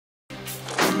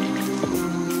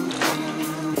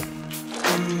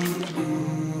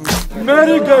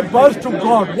Mary gave birth to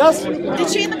God, yes? Did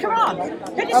she in the Quran?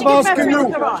 Who did she I'm give birth to asking in you,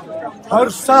 the Quran? her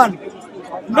son,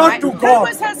 not Right. to Who God.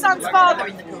 was her son's father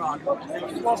in the Quran?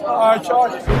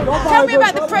 Tell me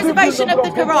about the preservation of the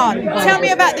Quran. Tell me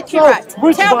about the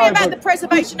Qirat. Tell me about the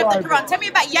preservation of the Quran. Tell me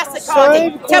about Yasser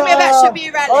Qadi. Tell me about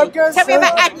Shabir Ali. Tell me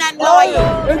about Adnan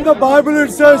Lai. In the Bible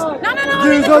it says, No, I'm in the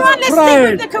Jesus Quran. Let's stick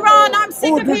prayed. with the Quran. I'm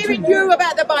sick of hearing you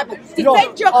about the Bible.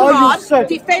 Defend your Quran.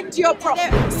 Defend your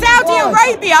prophet. Saudi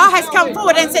Arabia has come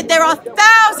forward and said there are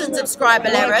thousands of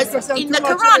scribal errors in the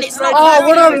Quran. It's not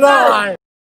what a lie!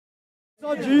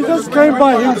 So Jesus came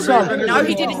by himself. No,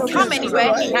 he didn't come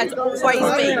anywhere. He has always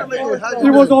been.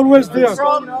 He was always there.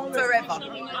 From forever.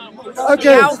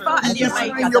 Okay. The Alpha and the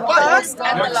Omega, the first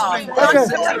and the last. None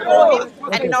come before him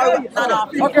and none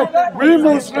after him. Okay, we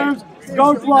Muslims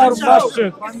go to our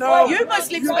masjid. You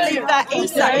Muslims believe that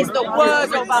Isa is the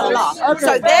word of Allah.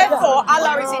 So therefore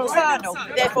Allah is eternal.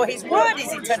 Therefore his word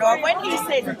is eternal. And when he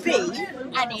says be,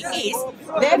 and he is,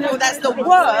 therefore that's the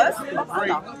word of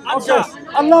Allah. Okay,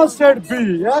 Allah said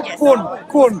be, yeah? Yes.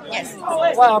 Kun. Yes.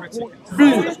 Be.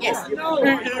 Yes. He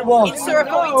was. In Surah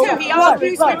 42, he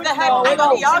argues with the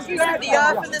heaven, he argues with the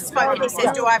earth and the smoke, and he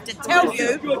says, do I have to tell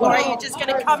you, or are you just going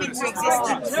to come into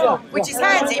existence? Which is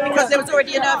handy, because there was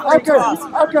already an earth for him to ask.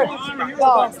 Okay.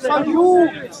 So you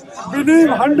believe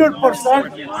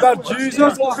 100% that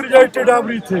Jesus created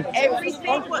everything?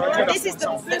 Everything, this is the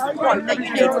quote that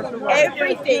you need.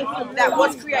 Everything that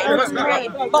was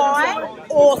created by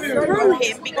or through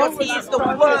him, because he is the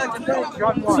word of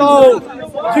God. So,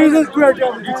 Jesus created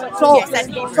everything.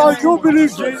 So you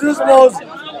believe Jesus was,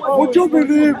 would you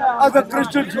believe as a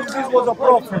Christian Jesus was a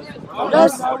prophet?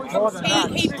 Yes?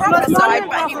 He prophesied,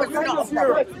 but he was not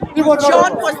a prophet.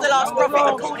 John was the last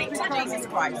prophet according to Jesus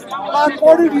Christ.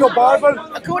 According to your Bible?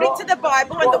 According to the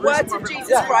Bible and the words of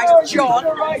Jesus Christ, John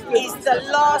is the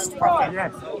last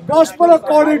prophet. Gospel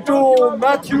according to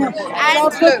Matthew, and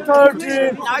chapter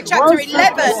 13, no, chapter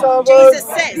 11, Jesus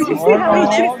says,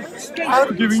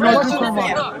 I'm giving you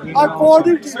a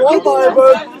according to your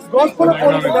Bible, Gospel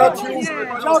according to Matthew,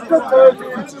 chapter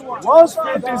 13, verse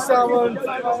 57,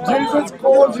 Jesus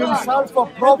calls himself a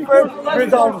prophet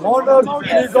without honor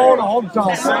in his own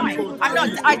hometown.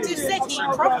 I just said he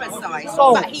prophesied,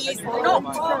 but he is not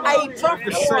a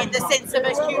prophet in the sense of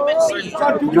a human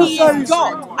being. He is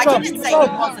God. I didn't say he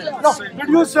wasn't. No, did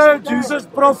you say Jesus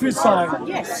prophesied?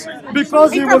 Yes.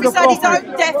 Because he was a prophesied prophet. his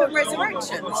own death and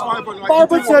resurrection. The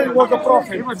Bible says he was a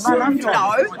prophet.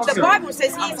 No, the Bible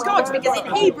says he is God, because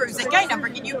in Hebrews, again, I'm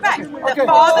bringing you back, the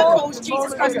Father calls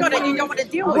Jesus Christ God, and you don't want to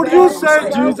deal with it. Would you say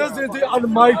Jesus is the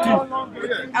Almighty?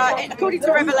 According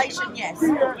to Revelation, yes.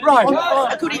 Right.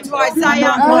 According to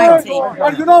Isaiah, mighty.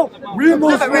 And you know, we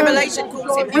Muslims, but Revelation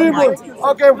calls him the Almighty.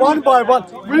 Okay, one by one.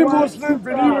 We Muslims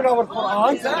believe in our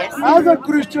Quran. Yes. As a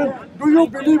Christian, do you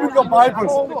believe in the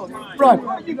Bible? Right.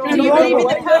 Do you believe in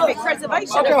the perfect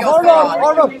preservation of your hold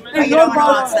Quran? on. In your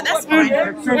Bible, That's fine.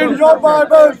 in your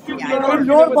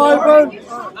Bible,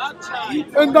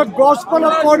 in the Gospel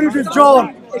according to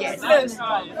John, Yes.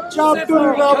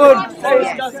 chapter 11,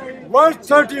 Yes. verse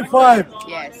 35.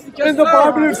 Yes. In the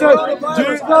Bible it says,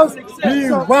 Jesus,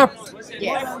 he wept.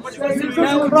 Yes.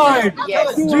 Jesus cried.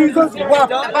 Yes. Jesus wept.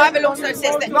 The Bible also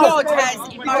says that God has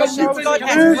emotions, God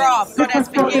has wrath, God has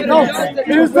No, forgiveness.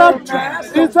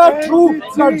 is that true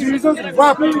that Jesus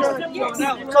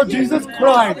wept? So Jesus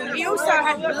cried. He also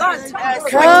had blood, sweating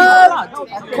blood.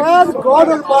 Can God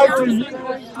Almighty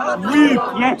weep?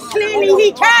 Yes. Clearly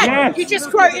he can. Yes. You just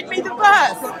quoted me the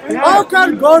verse. How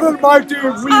can God Almighty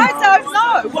weep? I don't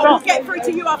know. Well, we'll get through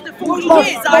to you after 40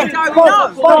 years. I don't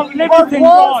know. Stop limiting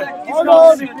God. Hold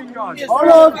on.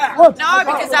 What? No,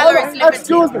 because Allah is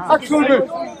limited. Excuse me.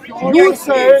 You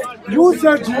say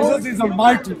Jesus is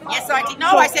Almighty. Yes, I did.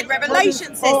 No, I said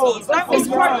Revelation says he is. Don't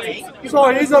misquote me.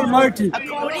 So he's Almighty.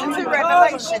 According to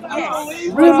Revelation,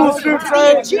 yes. We Muslims To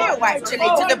say. the Jew, actually,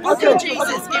 to the book of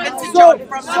Jesus given to John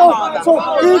from the Father. So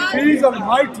if he's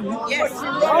Almighty, Yes.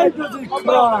 why does he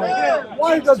cry?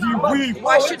 Why does he weep?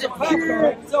 Why shouldn't he?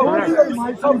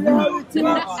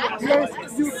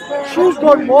 She's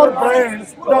got more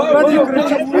brains than many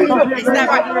Christian people. Is that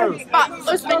right? But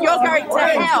Usman, you're going to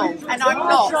hell, and I'm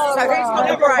not. So who's got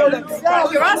the brain?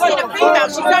 You're asking a female,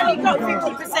 she's only got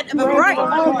 50% of a brain.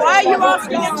 Why are you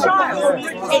asking a child?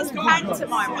 It's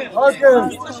pantomime. Okay.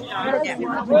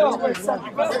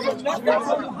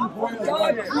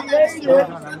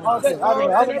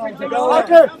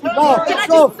 Okay. Now, Can I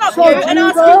just stop you and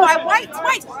ask you why? Wait.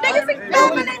 No, you've been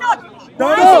babbling on.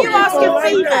 Why do you ask a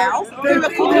female who,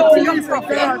 according to your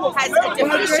prophet, has a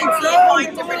deficiency in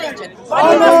mind of religion? Why do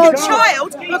you ask a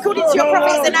child who, according to your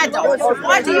prophet, is an adult?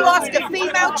 Why do you ask a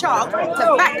female child to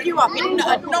back you up in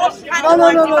a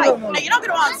non-Pantomime debate? No, you're not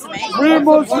going to answer me. We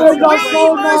Muslims are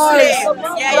so nice.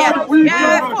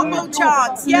 Yeah, football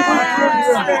chants,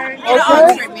 yeah. You're not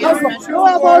answering me, Usman.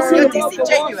 You're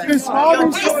disingenuous. You're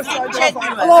disingenuous.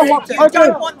 You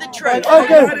don't want the truth.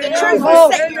 The truth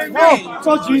will set you free.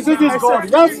 So Jesus is God,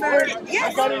 yes?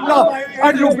 Yes. Yeah.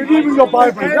 And you believe in your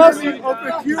Bible, yes? I've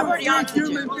already answered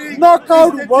you. Knock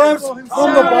out words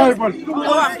from the Bible.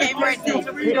 Oh, I'm getting ready.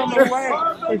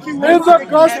 In the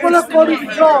Gospel according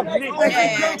to John. In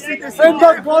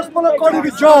the Gospel according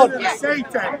to John.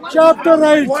 Chapter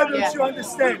 8. Why don't you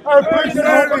understand?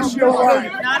 Service your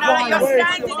right. No, you're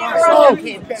standing there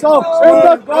talking. So, in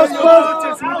the Gospel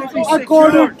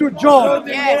according to John.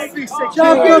 Yes.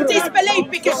 Chapter You disbelieve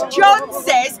because John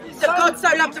says that God so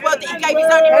loved the world that he gave his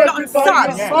only begotten son.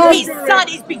 His son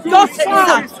is begotten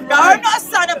son. No, not a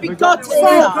son, a begotten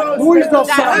son. Who is the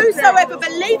That Son? whosoever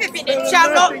believeth in him shall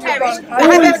not perish, but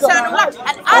have eternal life.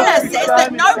 And Allah says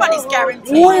that no one is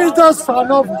guaranteed. Who is the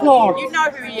Son of God? You know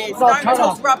who he is. Don't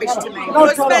talk rubbish to me. No,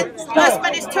 tell her.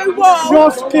 Usman is too warm.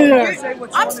 You're scared.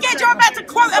 I'm scared you're about to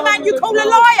quote a man you call a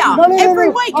liar every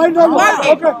week. I know. Quote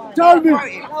him. Okay, tell me.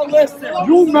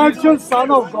 You mentioned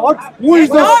Son of God. Who is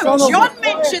the No, Son of God? John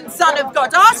mentioned Son of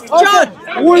God. Ask John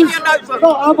Who in is, your notebook.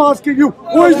 no, I'm asking you.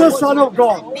 Who is the Son of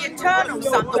God? The eternal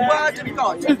Son, the Word of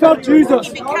God. Is that Jesus?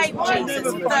 He became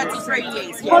Jesus for 33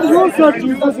 years. But you said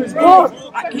Jesus is God.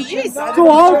 He is.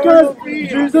 So how can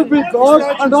Jesus be God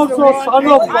and also Son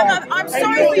of God? I'm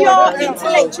sorry for your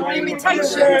intellectual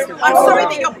limitations. I'm sorry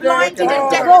that you're blinded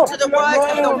and deaf to the word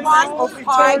of the one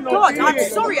high God. I'm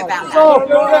sorry about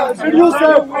that. So, did you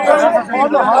say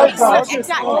on the high God?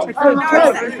 Exactly.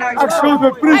 Actually,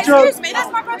 the preacher Excuse me,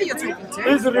 that's my brother you're talking to.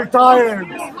 is retired.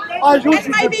 And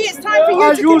maybe it's time for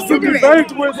I you to used to consider it.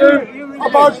 debate with him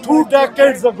about 2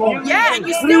 decades ago. Yeah, and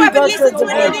you still haven't listened to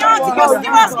any of the answers. You're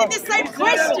still asking the same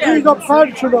question. He's a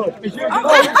pensioner. He's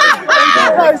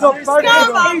a pensioner.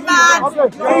 Come on,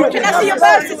 man. Can I see your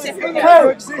birth certificate?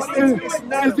 Hey,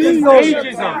 is he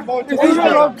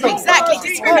your uncle? Exactly,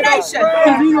 discrimination.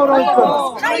 Is he your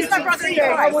uncle? No, he's my brother in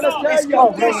Christ.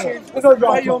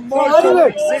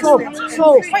 Anyway,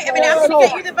 so Wait a minute, I'm going to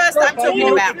get you the verse that I'm talking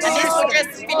about, and this will just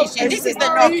finish it. This is the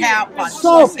knockout one,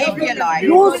 if you like.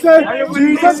 You said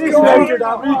Jesus created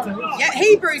everything. Yeah,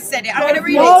 Hebrews said it. I'm going to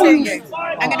read it to you.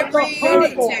 I'm going to read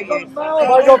it to you.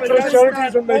 But your Christianity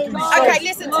isn't making sense. Okay,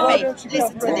 listen to me.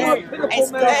 Listen to this. It's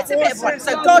a bit of one.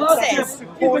 So God says,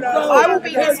 I will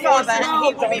be his father and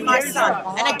he will be my son.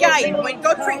 And again, when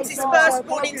God brings his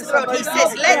firstborn into the world, he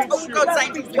says, let all God's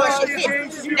angels worship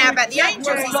him. Now about the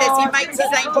angels, he says he makes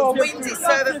his angels winds, his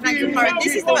servants angels fire. And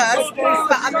this is the verse.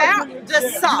 But about the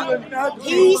son,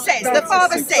 he says, the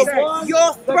father says,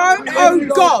 your throne, O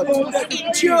God,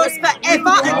 endures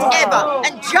forever and ever.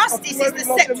 And justice is the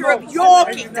scepter of your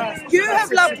kingdom. You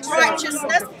have loved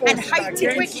righteousness and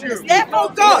hated wickedness. Therefore,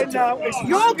 God,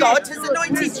 your God, has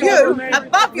anointed you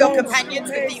above your companions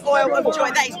with the oil of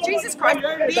joy. That is Jesus Christ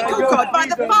being called God by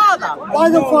the Father. By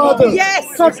the Father?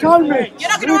 Yes. So tell me. You're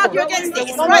not going to argue against it.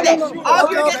 It's right there.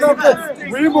 Argue against the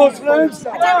verse. We Muslims.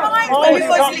 I don't mind what you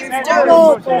Muslims do.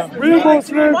 No, we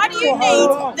Muslims. Why do you need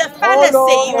the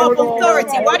fallacy of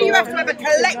authority? Why do you have to have a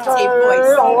collective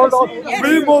voice? Hold on.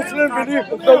 We Muslims believe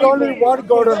there's only one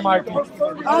God Almighty. As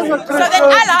a So Christian, then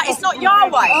Allah is not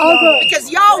Yahweh.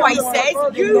 Because Yahweh says,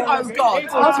 you, O God,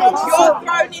 your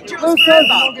throne endures listen,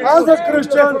 forever. as a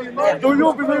Christian, do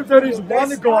you believe there is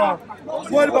one God?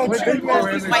 What about you? Wait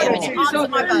a minute, answer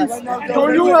my verse. Do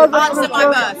you as a Answer my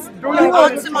Christian? verse. Do you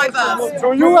Answer my verse. Do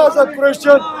you as a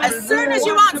Christian? As soon as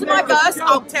you answer my verse,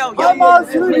 I'll tell you. I'm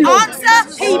answering you.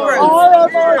 Answer Hebrews. I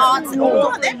am Answer. Oh, go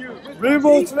on then. We You're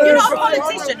Muslims. not a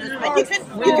politician,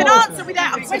 but you can answer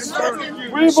without a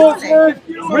question. We Muslims.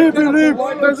 We believe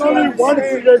there's only one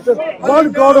creator,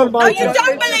 one God No, Almighty. you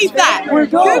don't believe that. We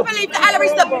don't. You believe that Allah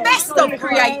is the best of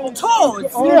creators.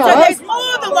 So Yeah. there's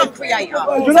more than one creator.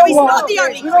 You So know he's why? not the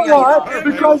only You know creator. why?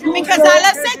 Because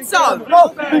Allah said so. No,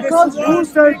 because you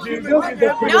said Jesus is the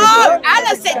creator. No,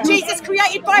 Allah said Jesus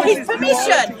created by his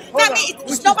permission. That means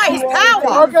it's not by his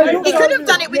power. He could have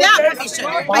done it without permission,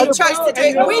 but he chose to do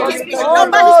it with his permission,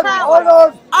 not by his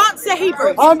power. Answer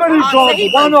Hebrews. How many Answer gods?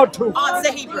 Hebrews. One or two?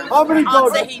 Answer Hebrews. How many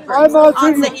gods? Answer Hebrews. I'm asking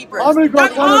Answer you. Hebrews. How many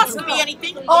gods? Don't One or ask two? me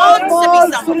anything. I'm Answer me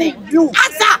answering something. you.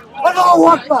 Answer. Allahu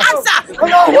Akbar. Answer.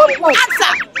 Allahu Akbar.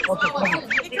 Answer. Come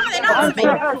on then, Answer me.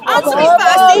 Answer me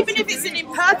first, even if it's an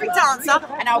imperfect answer,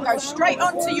 and I'll go straight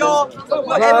on to your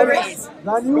whatever it is.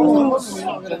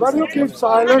 When you keep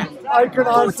silent, I can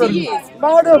answer 40 you. years.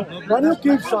 Madam, when you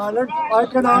keep silent, I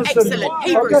can answer you. Excellent.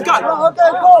 Hebrews, go.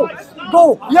 Okay, go.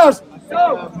 Go. Yes.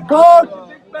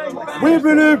 God, we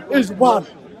believe, is one.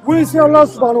 We say Allah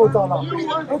subhanahu wa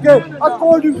ta'ala. Okay,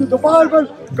 according to the Bible,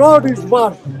 God is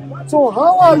one. So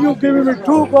how are you giving me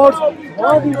two gods?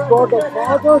 One is God the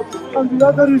Father and the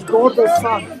other is God the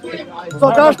Son. So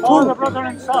that's two. Father, brother,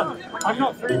 and son. I'm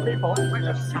not three people.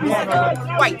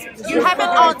 Wait, you haven't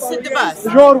answered the verse.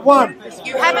 You're one.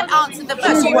 You haven't answered the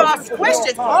verse. You asked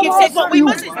questions. You've said what we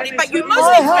Muslims believe, but you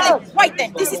Muslims believe. Wait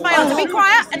then, this is my answer. Be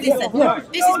quiet and listen.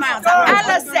 This is my answer.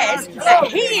 Allah says that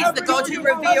He is the God who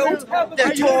revealed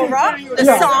the Torah, the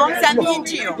Psalms, and the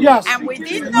Injil. Yes. And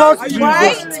within Not those,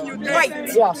 Jesus.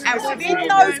 wait. Yes. And within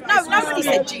those, no, nobody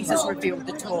said Jesus revealed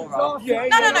the Torah. No,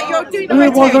 you're doing the He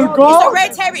red herring. wasn't God? It's a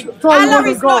red herring. So he Allah wasn't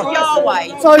is not God.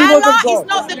 Yahweh. So he wasn't Allah God. is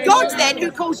not the God then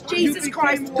who calls Jesus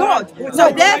Christ God.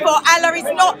 So therefore, Allah is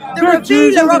not the Did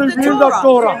Jesus revealer of the reveal the Torah.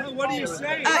 Torah?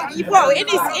 Well, in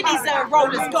his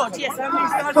role as God,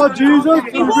 yes. So Jesus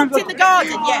He walked in the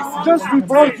garden, yes. Just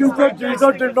before you said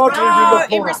Jesus did not reveal No, the in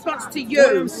Torah. response to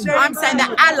you, I'm saying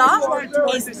that Allah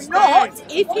is not,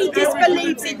 if he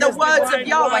disbelieves in the words of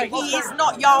Yahweh, he is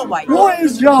not Yahweh. Who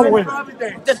is Yahweh?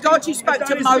 The God who spoke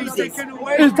to Moses.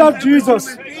 Is that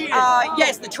Jesus?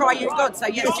 Yes, the triune God. So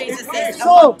yes, Jesus is.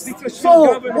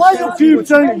 So why you keep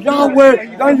saying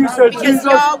Yahweh, then you say Because Jesus,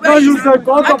 Yahweh then you is, say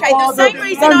God the okay, the Father, same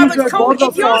reason then I you would say call, God the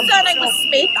if your Son. surname was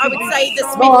Smith, I would say the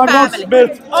Smith No, I'm not family.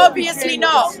 Smith. Obviously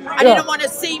not. I didn't want to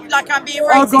seem like I'm being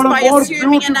I've racist got a by more assuming a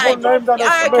beautiful name. name than a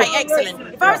Smith. Okay,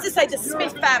 excellent. If I was to say the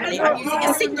Smith family, I'm using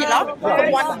a singular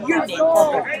for one unit.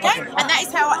 Okay? And that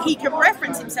is how he can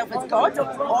reference himself as God,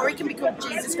 or he can be called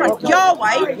Jesus Christ.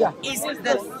 Yahweh is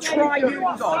the triune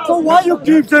God. So why you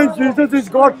keep saying Jesus is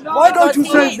God? Why don't you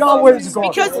say Yahweh is God?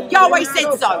 Because Yahweh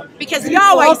said so. Because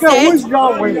Yahweh Okay, who is said,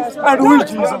 Yahweh and who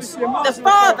is Jesus? the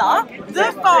Father,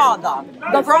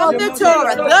 from the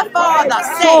Torah, the Father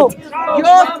said,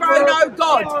 your throne, O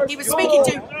God. He was speaking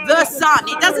to the Son.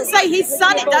 It doesn't say his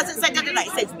son, it doesn't say that,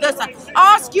 it says the Son.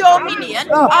 Ask your minion,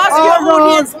 ask your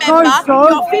audience member,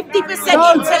 your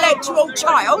 50% intellectual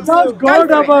child. Does God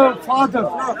have a father?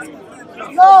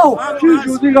 No, she's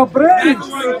using a brain.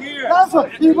 That's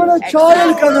what even a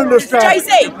child can understand.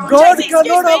 God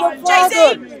cannot have a father.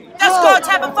 Jay-Z, does God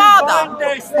have a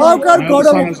father? How can God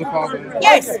have a father?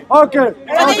 Yes. Okay. So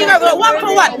there you go, well, one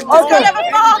for one. Does God have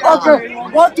a father? Okay.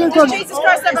 What is Does the Jesus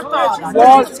Christ have a father?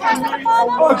 What? Does Jesus Christ have a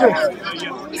father? Okay.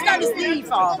 He's known as the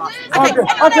Father. Okay,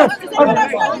 Anyone else? Does anyone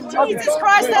else know that Jesus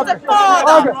Christ has a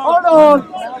father? Okay, hold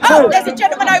on. Oh, there's a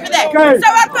gentleman over there. Okay. So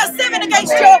I put 7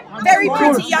 against your very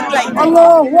pretty young lady.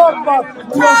 Allahu Akbar.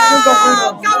 You are still the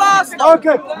winner. Go Arsenal.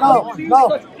 Okay, now,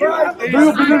 do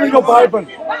you believe in your Bible?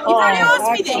 You've already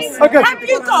asked me this. Okay. Have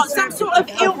you got some sort of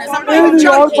illness? I'm not In even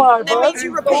your joking. That Bible, means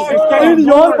you repeat.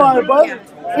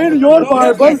 in your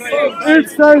Bible, it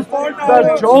says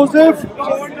that Joseph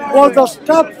was the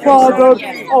stepfather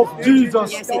of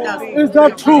Jesus. Yes, it does. Is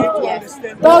that true? Yes.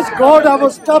 Does God have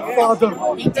a stepfather?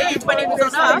 He did when he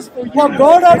was on earth. Well,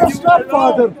 God had a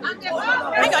stepfather.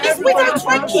 Hang on, is Widow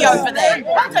Twinkie over there?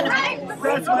 Hold on a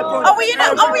minute. Are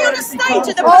we on a stage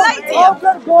at the Palladium?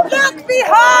 Look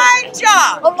behind you!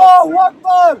 Allahu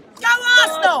Akbar! Go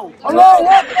Arsenal! Allahu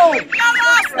Akbar! Go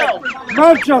Arsenal!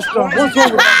 Manchester, what's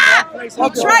wrong with You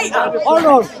traitor!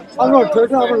 I'm not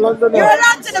traitor, I'm a Londoner. You're a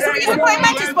Londoner, so we get to play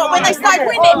Manchester when they start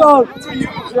winning. Hold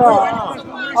on.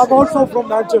 Yeah, I'm also from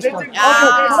Manchester. Okay,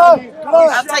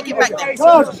 I'll take it back then.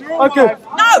 Okay.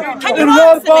 No, can you In your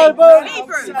answer Bible- me?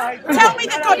 Hebrews, tell me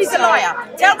that God is a liar.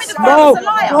 Tell me the No, Bible's a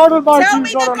liar. God Almighty Tell is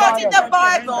me not that a God liar. in the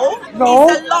Bible No.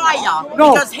 is a liar.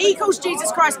 No. Because he calls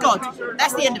Jesus Christ God.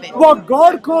 That's the end of it. Well,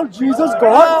 God called Jesus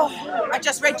God. Oh, I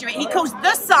just read you it. He calls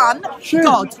the Son She.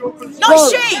 God. Not Well,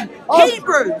 she.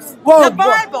 Hebrews. Well, The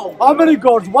Bible. How many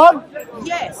gods? One?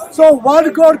 Yes. So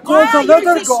one God calls Why are you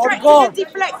another distracting God and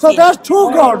deflecting? So that's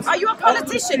two gods. Are you a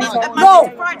politician at No.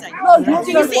 Monday to Friday? No, you Do you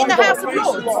said sit in the one House God.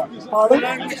 of Lords?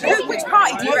 Pardon? Which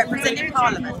party do you represent in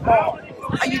Parliament?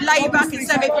 Are you Labour,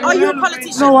 Conservative? Are you a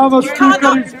politician? No, I'm a You can't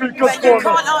speaker in an- Speaker's but you Corner.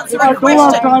 can't answer I a don't have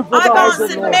question. time for I've the House of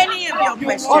answered Lords. many of your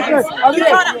questions. Okay, You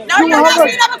can't. No, you don't ask me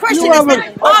haven't- another question. you Listen,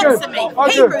 haven't- answer me.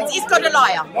 okay. Hebrews, is God a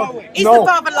liar? Is No. the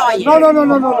Father lying?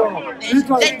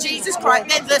 No. Then Jesus Christ,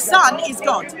 then the Son is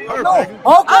God. No,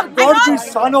 how can hang God be on.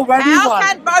 son of How anyone?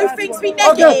 can both things be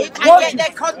negative and what- yet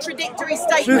they're contradictory She's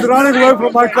statements? running away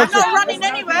from my I'm question. not running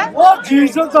anywhere. What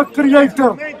Jesus the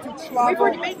creator? We've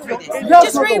already been through this. Yes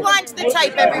Just or no? rewind the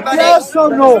tape, everybody. Yes or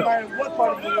no?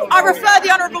 I refer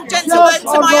the honourable gentleman Yes to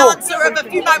or my no? answer of a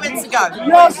few moments ago.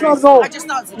 Yes or no? I just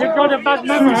answered You've it. got a bad This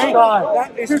memory. guy.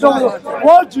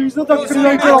 Was Jesus the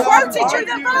creator I of quoted you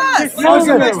the verse.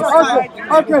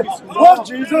 Okay. Was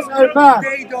Jesus a man?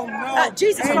 They don't know.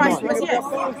 Jesus Christ was,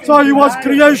 yes. So he was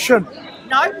creation.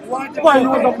 No. But he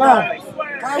was a man.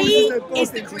 He is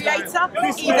the creator,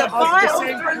 either by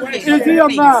or through him. Is he a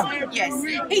man? Yes.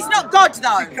 He's not God,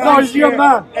 though. No, is he a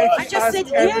man? I just said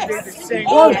yes. He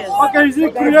Was, is. okay, is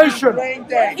he creation?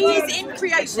 He is in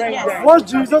creation, yes. Was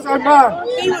Jesus a man?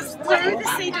 He was through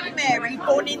the seed of Mary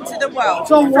born into the world.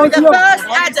 So Through was the he a- first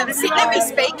Adam, see, let me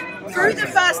speak. Through the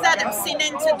first Adam, sin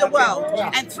entered the world.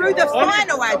 And through the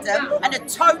final Adam, an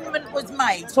atonement was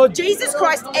made. So- Jesus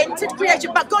Christ entered creation,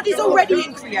 but God is already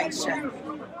in creation.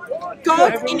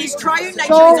 God, in his triune nature,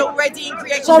 So- is already in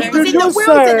creation. so He was did in the you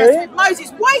wilderness say- with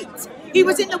Moses. Wait! He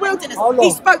was in the wilderness. How long?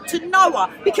 He spoke to Noah.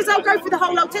 Because I'll go through the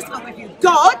whole Old Testament with you.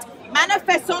 God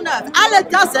manifests on earth. Allah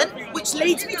doesn't, which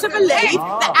leads me to believe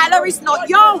that Allah is not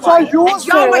Yahweh. So you and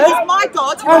Yahweh said- is my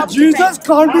God. who And I'm Jesus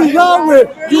defending. can't be Yahweh.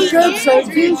 You He can't is. say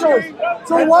Jesus.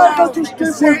 So why don't you stick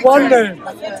with one name?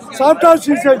 Sometimes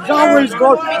she says Yahweh is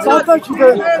God. Sometimes she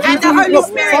says And Jesus the Holy is God.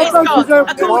 Spirit is Sometimes she God. says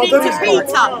According Father to is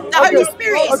Peter, God. the Holy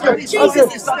Spirit is God.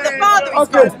 Jesus is God. The Father is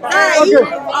God. They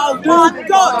are one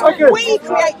God. Okay. We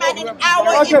create man in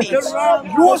our Okay,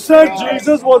 image. you said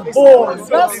Jesus was born.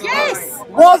 Yes? Yes.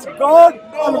 Was God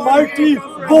Almighty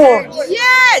born?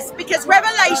 Yes, because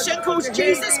Revelation calls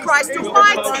Jesus Christ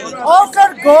Almighty. How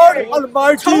can God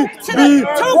Almighty be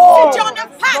Talk born? to John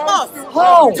of Patmos.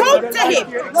 How? Talk to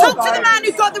him. Talk to the man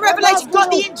who got the revelation,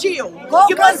 got the Injil. How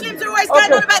You can- Muslims are always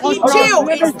going on about the Okay, Injil.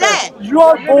 okay, It's there. You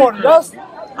are born, yes?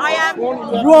 I am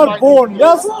You are born,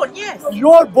 yes? born, yes.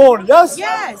 You are born, yes?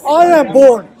 Yes. I am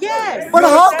born. Yes. But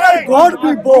how can God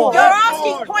be born? You're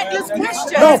asking pointless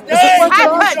questions. No, It it's a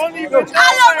question happened.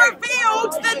 Allah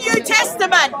revealed the New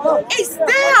Testament. It's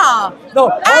there. No,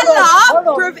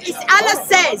 hold on. Allah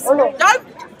says, Hold on. don't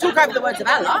talk over the words of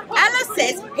Allah. Allah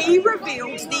says he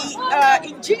revealed the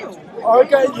Injil.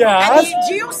 Okay, And yes.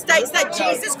 the Injil states that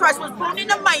Jesus Christ was born in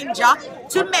a manger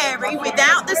to Mary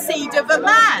without the seed of a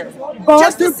man. But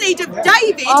Just the seed of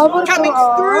David Our coming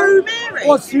Quran through Mary.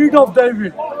 was seed of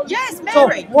David. Yes, So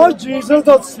Mary. was Jesus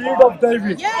the seed of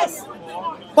David? Yes.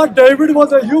 But David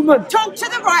was a human. Talk to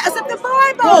the writers of the No,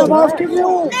 I'm Bible. asking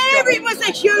you. Mary was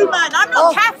a human. I'm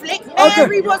Oh, not Catholic. okay.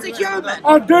 Mary was a human.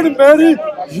 And did Mary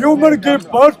human give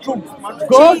birth to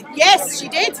God? Yes, she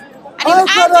did. And, How and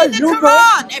can in a the human-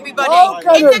 Quran, everybody, how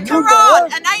can in a the Quran,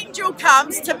 human- an angel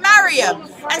comes to Maryam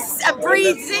and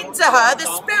breathes into her the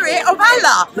spirit of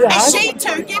Allah. Yes. And she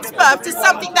too gives birth to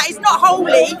something that is not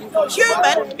wholly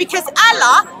human, because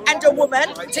Allah and a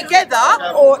woman together,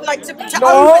 or like to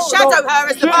overshadow her,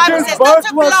 as the She Bible gives says, not birth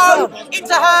to to herself. blow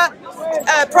into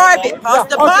her private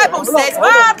parts. The Yeah, okay, Bible hold on, says, hold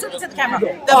on. I'm talking to the camera.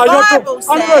 The Ah, you're Bible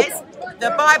talking- I'm says,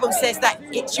 the Bible says that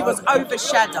she was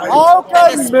overshadowed. How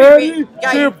and the can Mary Spirit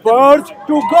gave give birth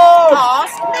to God?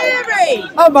 Ask Mary.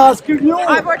 I'm asking you.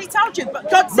 I've already told you, but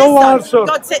God says No so. answer.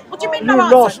 God said, what do you mean You no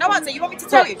answer? lost. No answer. You want me to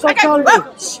tell you? So Okay, tell me,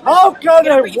 well, shh. how can You're a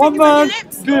gonna put your fingers on woman your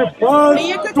lips? give Be a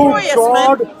birth good to boy,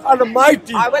 Usman. God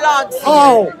Almighty? I will answer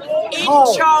How? you. In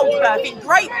How? childbirth, in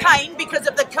great pain because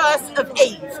of the curse of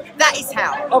Eve. That is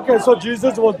how. Okay, so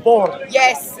Jesus was born.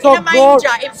 Yes, So in a manger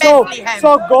in Bethlehem.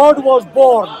 so God was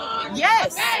born.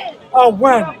 Yes.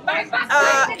 When?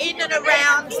 In and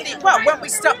around when we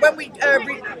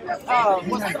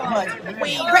what's the word?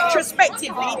 We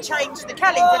retrospectively changed the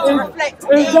calendar to reflect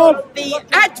the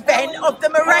advent of the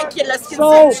miraculous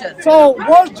conception. So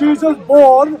was Jesus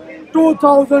born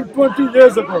 2020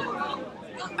 years ago?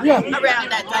 Yeah. Around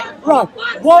that day. Right.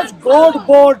 Was God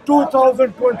born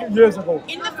 2020 years ago?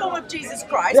 In the form of Jesus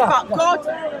Christ, Yeah, but yeah.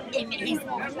 God in his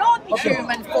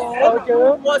non-human form Okay.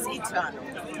 was eternal.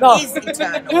 Now, Is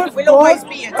eternal. if Will God, always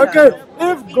be eternal. okay,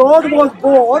 if God was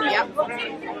born Yep.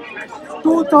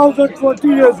 2020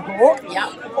 years ago, Yep.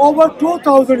 over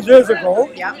 2000 years ago,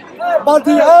 Yep. but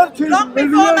the earth is Long before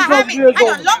millions of Muhammad, years hang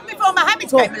on, old. long before Muhammad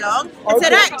So- came along and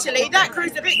said, okay. actually, that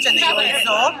crucifixion that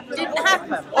you all saw didn't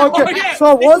happen. Okay,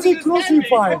 so was he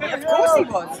crucified? Of course he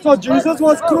was. So Jesus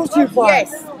was crucified.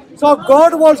 Yes. So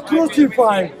God was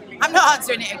crucified. I'm not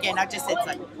answering it again, I just said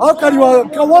so. How can you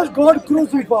was God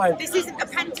crucified? This isn't a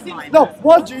pantomime. pantomime? No,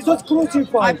 was Jesus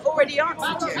crucified? I've already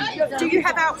answered you. Do you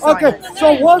have Alzheimer's? Okay,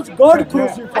 so was God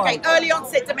crucified? Okay, early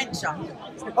onset dementia.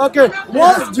 Okay,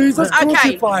 was Jesus Okay,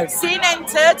 crucified? sin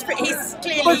entered. He's But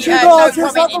clearly you know, no I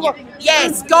just comment in talk you.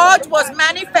 Yes, God was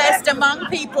manifest among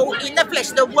people in the flesh.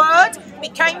 The Word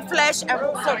became flesh and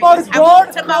But walked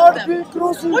God among can't be them.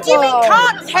 crucified. What do you mean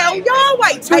can't? Tell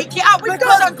Yahweh, take it up with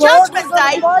Because God on God Judgment is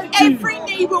Day. almighty. Every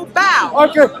knee will bow.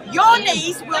 Okay. Your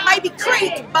knees will maybe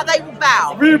creak, but they will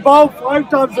bow. We bow 5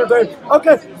 times a day.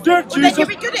 Okay, did Well, then Jesus you'll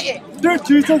be good at it. did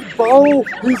Jesus bow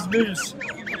his knees?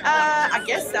 I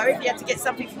guess so. If you had to get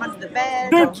something from under the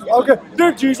bed. Or...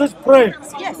 Did Jesus pray?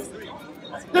 Yes.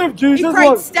 If He Jesus prayed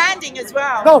was standing as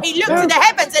well. No, He looked if- to the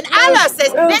heavens, and Allah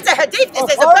says, there's a hadith that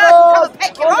says a hold bird will come on, and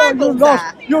peck your hold on, eyeballs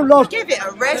out. you lost. Give it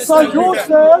a rest. So you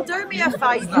said, Do me a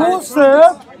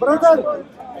favour. brother,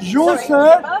 you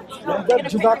said,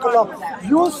 Jazakallah,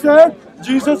 you said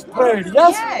Jesus prayed,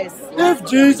 yes? Yes. If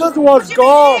Jesus was Do you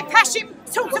mean God, Pashim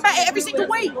talks about it every single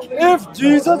week? if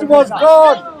Jesus was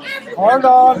God, hold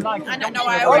on, I don't know,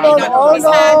 I already know his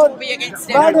hand will be against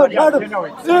everybody.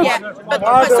 Yeah,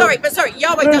 but sorry,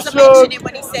 Yahweh doesn't mention it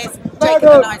when he says Jacob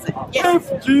and Isaac.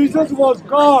 Yes. If Jesus was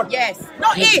God. Yes.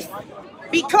 Not if.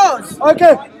 Because.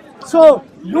 Okay, so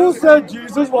you said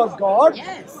Jesus was God.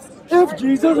 Yes. If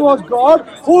Jesus was God,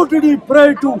 who did he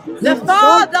pray to? The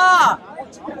Father.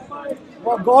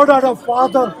 Well, God had a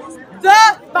father.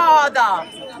 The Father.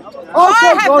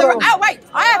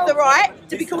 I have the right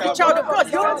to be called a child of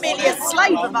God. You're merely a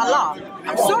slave of Allah.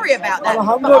 I'm sorry about that.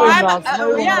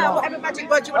 Whatever magic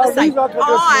word you want to say.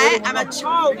 I am a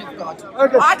child of God.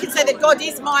 Okay. I can say that God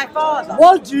is my Father.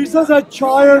 Was Jesus a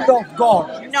child of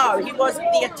God? No, he was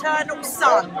the eternal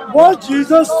Son. Was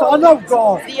Jesus son of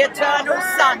God? The eternal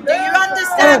Son. Do you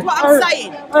understand what I'm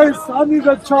saying? A son is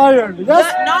a child,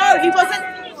 yes? No, he wasn't.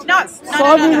 No.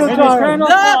 Son is a child.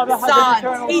 The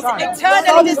Son. He's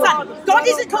eternally the Son. God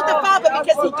isn't called the Father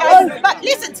because he gave. But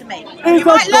listen to me. You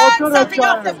might learn something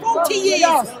after 40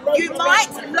 years. You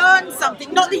might learn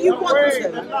something. Not that you want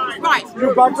to. Right.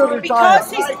 You got to retire.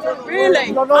 Because he's really.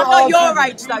 I'm not your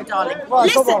age though, darling.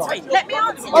 Listen to me. Let me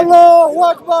answer you. Allahu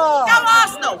Akbar. Go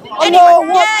Arsenal.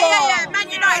 Anyway, yeah. Man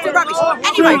United are rubbish.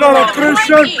 Anyway, She's not a the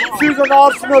Christian. point is- She's an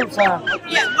Arsenal fan.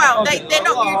 Yeah, well, they're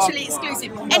not mutually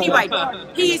exclusive. Anyway,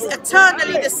 he is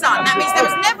eternally the Son. That means there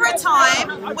was never a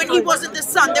time when he wasn't the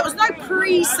Son. There was no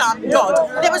pre-Son God.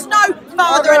 There was no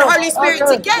Father and Holy Spirit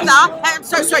together. I'm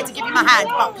so sorry to give you my hand,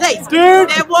 but please.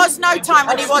 There was no time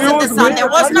when he wasn't the Son. There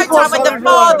was no time when the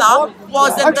Father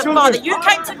wasn't the Father. You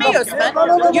came to me,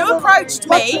 Usman. You approached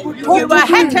me. You were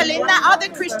heckling that other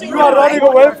Christian You are running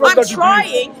away from I'm the debate.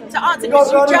 trying to answer You are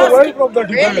this. running away from the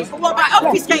debate. Really? What about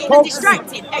obfuscating and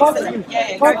distracting? Excellent.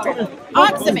 Yeah, go for it.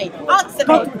 Answer me.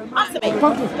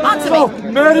 So,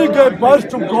 Mary gave birth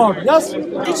to God, yes?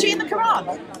 Did she in the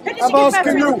Quran? Who did she I'm give birth to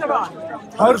asking in you, the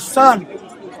Quran? her son,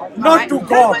 not Right. to Who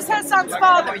God. was her son's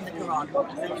father in the Quran?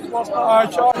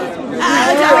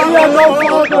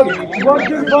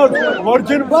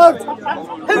 Virgin birth.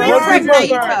 Who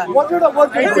impregnated her? What did a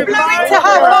virgin Who birth? blew into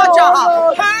her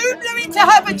vagina? Who blew into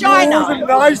her vagina? Use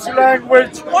nice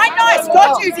language. Why nice?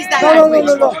 God uses that No.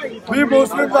 language. We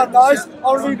Muslims are nice,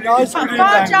 only nice green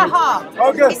language. Fajaha.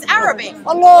 Okay. It's Arabic.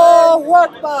 Allahu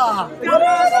Akbar.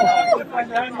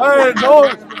 Hey, no.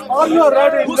 Are you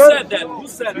ready? Who said that? Who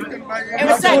said that? It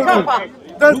was so proper.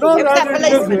 There's no It was that red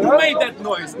policeman. Indian Who here. made that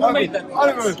noise? Who made that noise?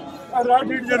 Anyway, a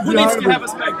red Indian Who needs behind to have me. a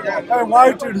spectacle? A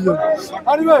white Indian.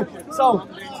 Anyway, so.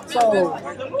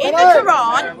 In the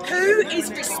Quran, who is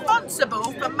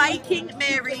responsible for making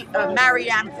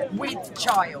Maryam with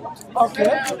child?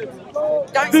 Okay.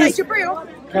 Don't This- say Jibril.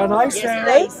 Can I Yes, say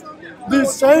please. the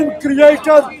same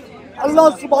creator, Allah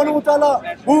subhanahu wa ta'ala,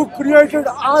 who created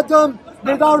Adam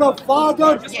without a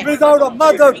father, Yes. without a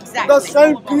mother, Exactly. the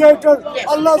same creator, Yes.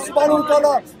 Allah subhanahu wa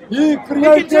ta'ala, He We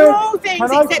created. can do all things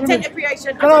Can I except finish? tender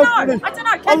creation. Can I I don't know. finish? I don't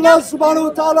know. Can Allah you? subhanahu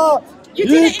wa ta'ala, You He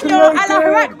did it in your created-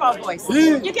 Allahu Akbar voice. He-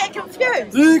 You get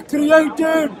confused. He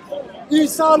created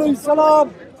Isa alayhi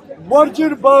salam,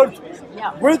 virgin birth,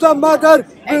 Yeah. with a mother,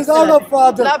 without a Excellent.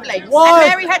 father. Lovely. Why? And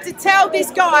Mary had to tell this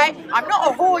guy, I'm not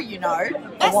a whore, you know.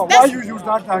 Why you use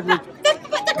that language?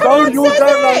 But the Don't Quran use says that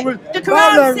it. language. The Bad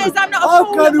Quran language. says I'm not a How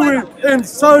fool. can or we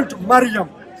insult Maryam?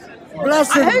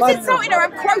 Blessed Who's Maryam. insulting her?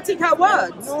 I'm quoting her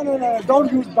words. No.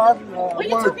 Don't use bad What are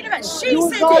you words. talking about? She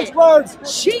Use said nice it. words.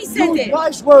 She said Use it.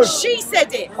 nice words. She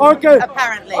said it. Okay.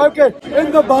 Apparently. Okay.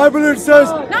 In the Bible it says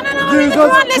No, in the Jesus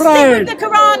Quran, let's stick prayed. with the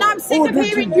Quran. I'm sick Who of did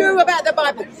hearing you- you about the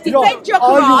Bible. Defend your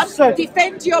are you Quran, sick?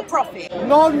 defend your prophet.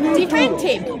 No need Defend to.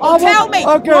 him. I will- Tell me,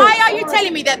 okay. why are you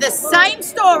telling me that the same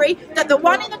story that the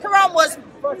one in the Quran was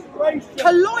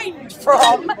purloined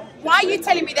from Why are you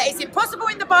telling me that it's impossible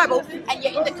in the Bible, and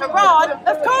yet in the Quran,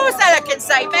 of course Allah can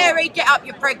say, Mary, get up,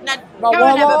 you're pregnant, go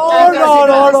and have a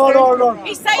No.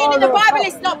 He's saying in the Bible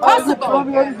it's not possible.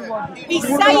 He's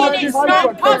saying it's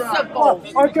not possible.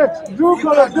 Okay, you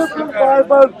got a different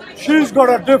Bible, she's got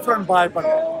a different Bible.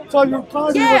 So you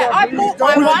can't Yeah, I even bought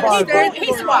my one, he bought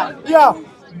his one. Yeah,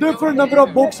 different number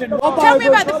of books in your Bible. Tell me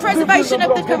about the preservation of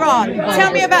the Quran.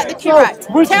 Tell me about the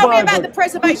Quran. Tell me about the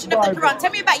preservation of the Quran.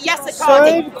 Tell me about Yasser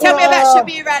Qadi. Tell me about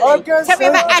Shabir Ali. Tell me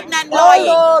about Adnan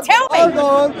Lai. Tell me.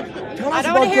 I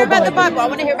don't want to hear about the Bible. I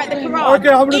want to hear about the Quran. Okay,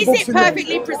 how many Is books it in there?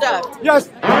 perfectly preserved? Yes.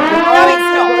 No, it's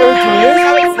not.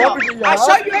 No, it's not. I'll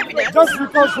show you evidence. Just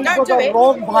because she's Don't got do a it.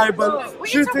 wrong Bible, What are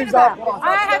she you talking thinks about? that.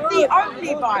 I have the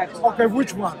only Bible. Okay,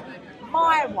 which one?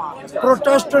 My one.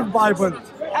 Protestant Bible.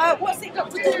 What's it got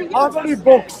to do with How you? many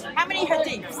books? How many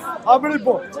hadiths? How many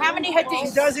books? How many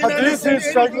hadiths? Hadith is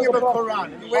studying the Quran.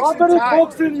 How many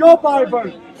books in your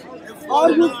Bible?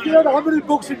 Are you scared? How many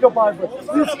books in your Bible?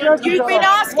 You scared? You've been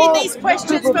asking these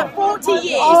questions for 40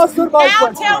 years. Answer my Now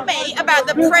question. tell me about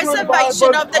the Different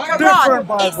preservation Bible, of the different Quran.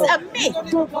 Bible. It's a myth.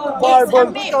 Different It's Bible,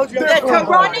 a myth. The different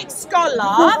Quranic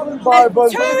scholar, Different Bible,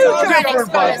 two Quranic different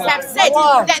scholars Bible. have said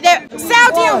Why? that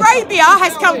Saudi Arabia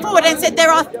has come forward and said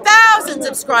there are thousands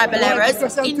of scribal errors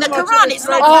in the Quran. It's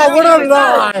not Oh, what a perfectly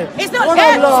lie! preserved. It's not What a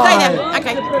there. Stay lie! there.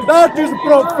 Okay. That is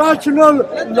professional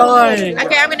lying.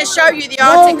 Okay, I'm going to show you the No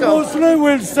article. Muslim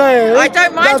will say. I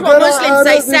don't mind that what there are Muslims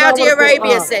say. errors in Saudi our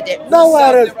Arabia Quran. said it. No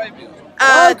errors.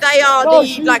 They are No,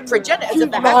 the progenitors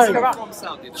of the lying.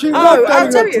 Quran. She's not Oh, I'll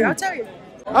telling tell the you. truth. I'll tell you.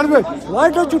 Anyway, why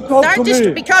don't you talk Don't to just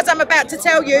me? because I'm about to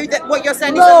tell you that what you're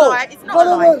saying is a No, lie. It's not a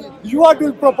lie. You are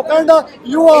doing propaganda.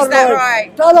 You are Is that lying.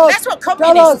 right? Tell us. That's what tell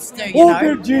communists us, do, who you know.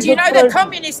 did Do you Jesus know that Christ?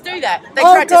 communists do that? They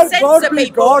How try to can censor God be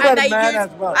people God and and they man use as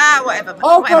well? whatever.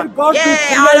 How whatever. can God be Yeah,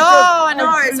 created I know. and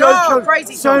It's all creation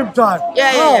crazy same talk. time?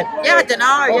 Yeah. How? Yeah, I don't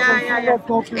know. Okay, Yeah. I'm not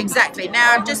talking. Exactly.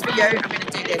 Now, just for you, I'm going to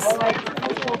do this.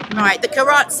 Right, the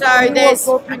Quran. So there's.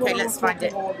 Okay, let's find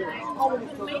it.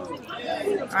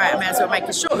 Alright, I may as well make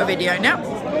a shorter video now.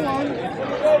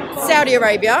 Saudi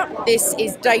Arabia, this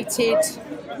is dated,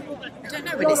 I don't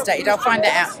know when it's dated, I'll find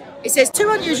it out. It says 2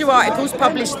 unusual articles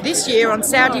published this year on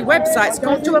Saudi websites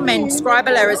call to amend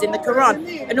scribal errors in the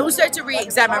Quran and also to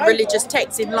re-examine religious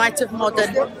texts in light of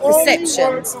modern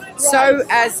perceptions. So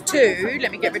as to,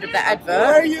 let me get rid of that advert.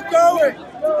 Where are you going?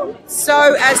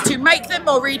 So as to make them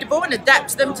more readable and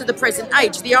adapt them to the present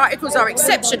age. The articles are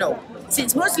exceptional,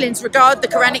 since Muslims regard the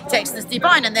Quranic text as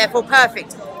divine and therefore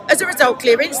perfect. As a result,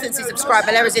 clear instances of scribal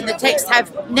errors in the text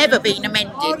have never been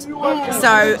amended.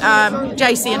 So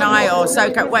JC and I, or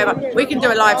Soko, whatever, we can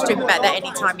do a live stream about that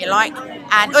anytime you like.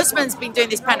 And Usman's been doing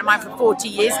this pantomime for 40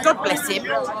 years. God bless him.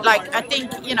 Like, I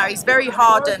think, you know, he's very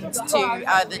hardened to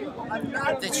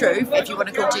the truth, if you want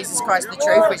to call Jesus Christ the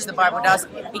truth, which the Bible does.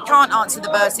 He can't answer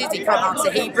the verses. He can't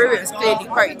answer Hebrew. It was clearly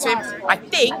quoted to him. I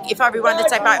think, if I rewind the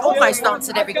tape, I almost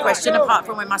answered every question, apart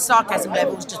from when my sarcasm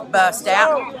levels just burst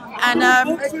out. And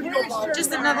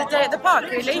just another day at the park,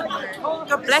 really.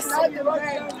 God bless.